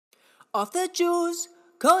Off the juice,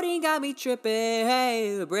 coding got me tripping.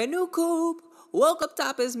 Hey, brand new coupe, woke up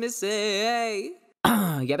top is missing. Hey.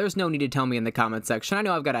 Yeah, there's no need to tell me in the comment section. I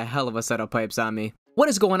know I've got a hell of a set of pipes on me. What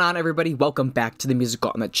is going on, everybody? Welcome back to the Music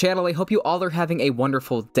Gauntlet channel. I hope you all are having a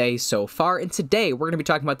wonderful day so far. And today we're going to be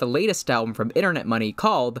talking about the latest album from Internet Money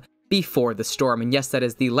called Before the Storm. And yes, that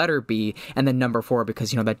is the letter B and then number 4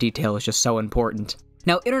 because, you know, that detail is just so important.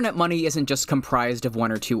 Now, Internet Money isn't just comprised of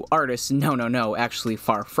one or two artists. No, actually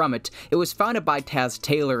far from it. It was founded by Taz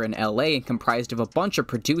Taylor in LA and comprised of a bunch of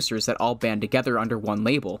producers that all band together under one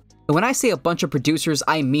label. And when I say a bunch of producers,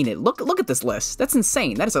 I mean it. Look at this list. That's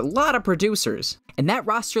insane. That is a lot of producers. And that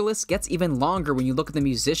roster list gets even longer when you look at the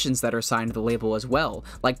musicians that are signed to the label as well,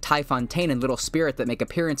 like Ty Fontaine and Little Spirit that make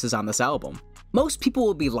appearances on this album. Most people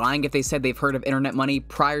will be lying if they said they've heard of Internet Money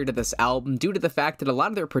prior to this album due to the fact that a lot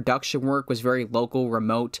of their production work was very local,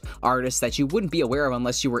 remote artists that you wouldn't be aware of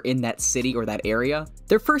unless you were in that city or that area.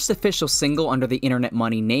 Their first official single under the Internet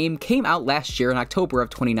Money name came out last year in October of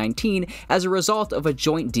 2019 as a result of a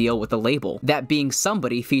joint deal with the label, that being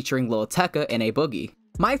Somebody featuring Lil Tecca and A Boogie.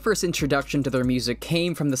 My first introduction to their music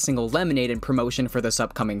came from the single Lemonade in promotion for this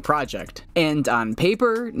upcoming project. And on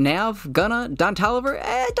paper, Nav, Gunna, Don Toliver,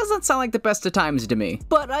 it doesn't sound like the best of times to me.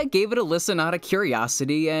 But I gave it a listen out of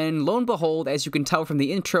curiosity, and lo and behold, as you can tell from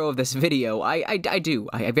the intro of this video, I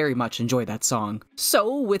very much enjoy that song.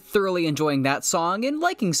 So, with thoroughly enjoying that song and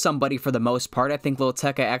liking Somebody for the most part, I think Lil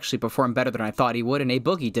Tecca actually performed better than I thought he would, and A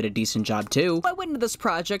Boogie did a decent job too. I went into this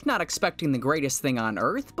project not expecting the greatest thing on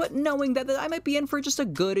earth, but knowing that I might be in for just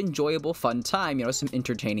a good, enjoyable, fun time, you know, some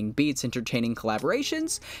entertaining beats, entertaining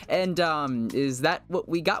collaborations, and is that what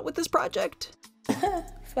we got with this project?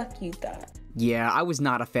 Fuck you thought. Yeah, I was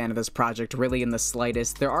not a fan of this project really in the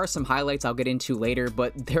slightest. There are some highlights I'll get into later,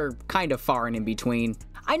 but they're kind of far and in between.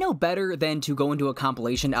 I know better than to go into a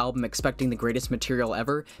compilation album expecting the greatest material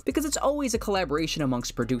ever, because it's always a collaboration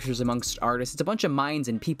amongst producers, amongst artists. It's a bunch of minds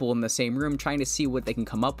and people in the same room trying to see what they can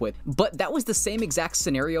come up with. But that was the same exact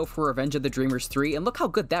scenario for Revenge of the Dreamers 3, and look how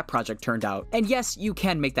good that project turned out. And yes, you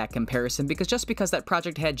can make that comparison, because just because that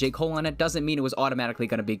project had J. Cole on it doesn't mean it was automatically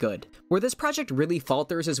going to be good. Where this project really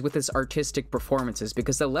falters is with its artistic performances,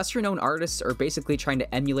 because the lesser known artists are basically trying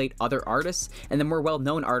to emulate other artists, and the more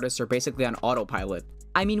well-known artists are basically on autopilot.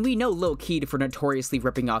 I mean, we know Lil Keed for notoriously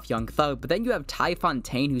ripping off Young Thug, but then you have Ty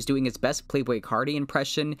Fontaine who's doing his best Playboi Carti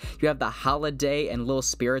impression, you have The Holiday and Lil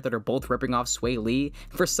Spirit that are both ripping off Sway Lee.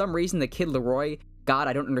 For some reason, the Kid Laroi, God,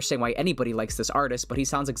 I don't understand why anybody likes this artist, but he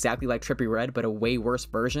sounds exactly like Trippie Redd, but a way worse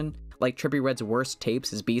version. Like Trippie Redd's worst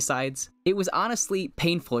tapes as B-sides. It was honestly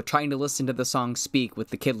painful trying to listen to the song Speak with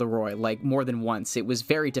the Kid Laroi, like, more than once. It was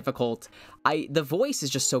very difficult. The voice is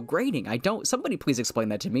just so grating. Somebody please explain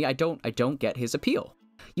that to me. I don't get his appeal.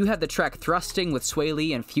 You have the track Thrusting with Sway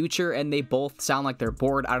Lee and Future, and they both sound like they're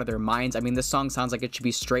bored out of their minds. I mean, this song sounds like it should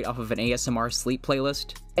be straight off of an ASMR sleep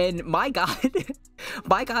playlist. And my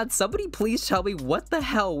God, somebody please tell me what the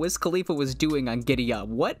hell Wiz Khalifa was doing on Giddy Up.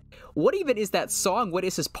 What even is that song? What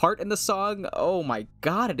is his part in the song? Oh my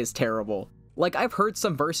God, it is terrible. Like, I've heard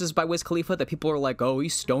some verses by Wiz Khalifa that people are like, oh,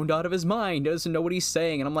 he's stoned out of his mind, doesn't know what he's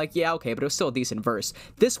saying, and I'm like, yeah, okay, but it was still a decent verse.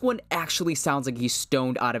 This one actually sounds like he's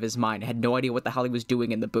stoned out of his mind. I had no idea what the hell he was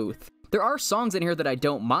doing in the booth. There are songs in here that I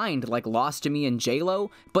don't mind, like Lost to Me and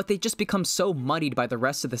J-Lo, but they just become so muddied by the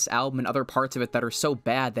rest of this album and other parts of it that are so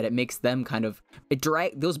bad that it makes them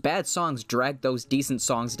those bad songs drag those decent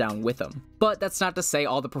songs down with them. But that's not to say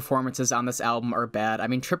all the performances on this album are bad. I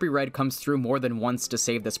mean, Trippie Redd comes through more than once to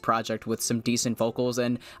save this project with some decent vocals,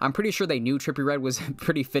 and I'm pretty sure they knew Trippie Redd was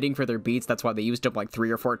pretty fitting for their beats. That's why they used him like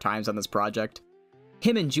 3 or 4 times on this project.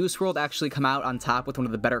 Him and Juice WRLD actually come out on top with one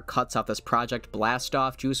of the better cuts off this project, Blast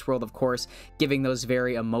Off. Juice WRLD, of course, giving those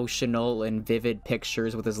very emotional and vivid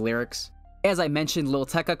pictures with his lyrics. As I mentioned, Lil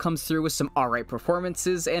Tecca comes through with some alright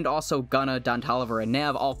performances, and also Gunna, Don Toliver, and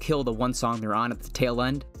Nav all kill the one song they're on at the tail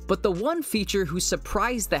end. But the one feature who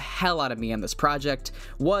surprised the hell out of me on this project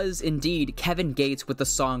was, indeed, Kevin Gates with the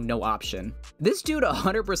song No Option. This dude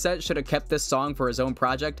 100% should have kept this song for his own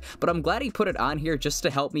project, but I'm glad he put it on here just to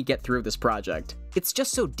help me get through this project. It's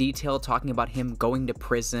just so detailed, talking about him going to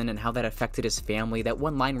prison and how that affected his family. That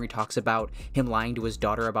one line where he talks about him lying to his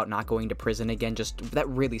daughter about not going to prison again, that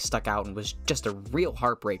really stuck out and was just a real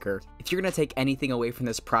heartbreaker. If you're gonna take anything away from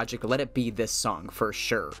this project, let it be this song, for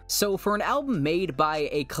sure. So for an album made by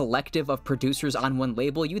a collective of producers on one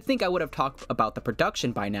label, you'd think I would have talked about the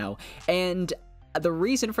production by now, and the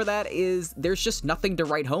reason for that is there's just nothing to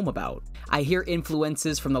write home about. I hear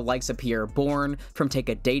influences from the likes of Pierre Bourne, from Take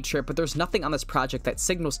a Day Trip, but there's nothing on this project that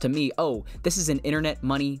signals to me, oh, this is an Internet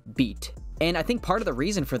Money beat. And I think part of the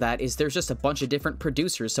reason for that is there's just a bunch of different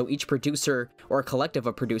producers, so each producer, or a collective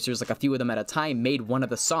of producers, like a few of them at a time, made one of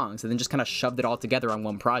the songs and then just kind of shoved it all together on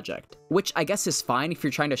one project. Which I guess is fine if you're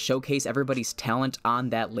trying to showcase everybody's talent on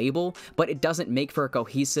that label, but it doesn't make for a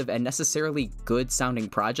cohesive and necessarily good sounding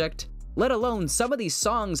project. Let alone, some of these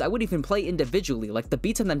songs I would even play individually, like the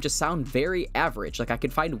beats on them just sound very average, like I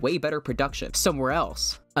could find way better production somewhere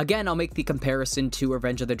else. Again, I'll make the comparison to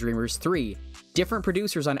Revenge of the Dreamers 3. Different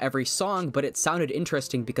producers on every song, but it sounded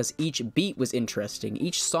interesting because each beat was interesting.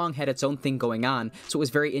 Each song had its own thing going on, so it was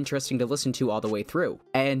very interesting to listen to all the way through.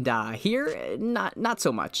 And here, not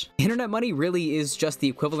so much. Internet Money really is just the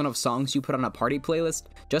equivalent of songs you put on a party playlist,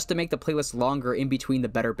 just to make the playlist longer in between the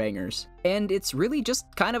better bangers. And it's really just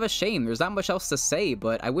kind of a shame. There's not much else to say,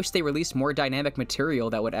 but I wish they released more dynamic material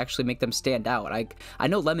that would actually make them stand out. I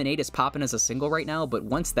know Lemonade is popping as a single right now, but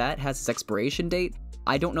once that has its expiration date,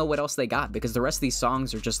 I don't know what else they got, because the rest of these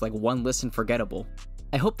songs are just like one listen forgettable.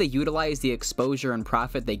 I hope they utilize the exposure and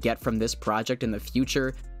profit they get from this project in the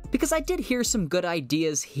future, because I did hear some good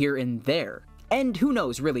ideas here and there. And who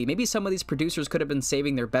knows, really, maybe some of these producers could have been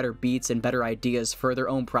saving their better beats and better ideas for their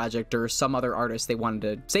own project or some other artist they wanted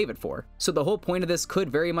to save it for. So the whole point of this could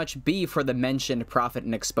very much be for the mentioned profit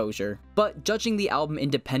and exposure. But judging the album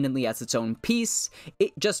independently as its own piece,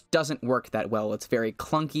 it just doesn't work that well. It's very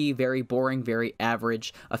clunky, very boring, very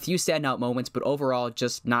average, a few standout moments, but overall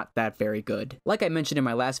just not that very good. Like I mentioned in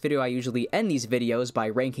my last video, I usually end these videos by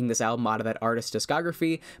ranking this album out of that artist's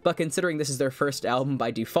discography, but considering this is their first album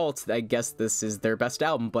by default, I guess this is their best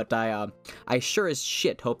album, but I sure as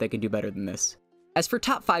shit hope they can do better than this. As for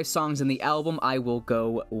top 5 songs in the album, I will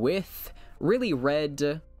go with Really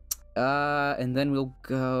Red, and then we'll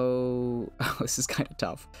go, oh, this is kind of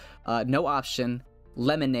tough, No Option,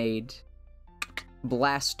 Lemonade,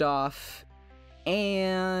 Blast Off,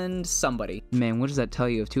 and Somebody. Man, what does that tell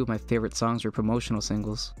you if 2 of my favorite songs are promotional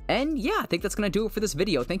singles? And yeah, I think that's gonna do it for this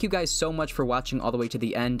video. Thank you guys so much for watching all the way to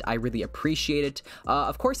the end. I really appreciate it.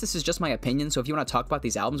 Of course, this is just my opinion, so if you want to talk about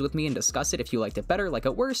these albums with me and discuss it, if you liked it better, like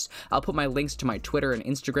it worse, I'll put my links to my Twitter and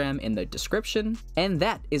Instagram in the description. And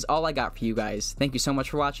that is all I got for you guys. Thank you so much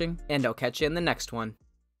for watching, and I'll catch you in the next one.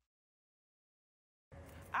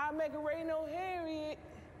 I make it rain, no Harriet.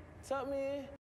 Something in.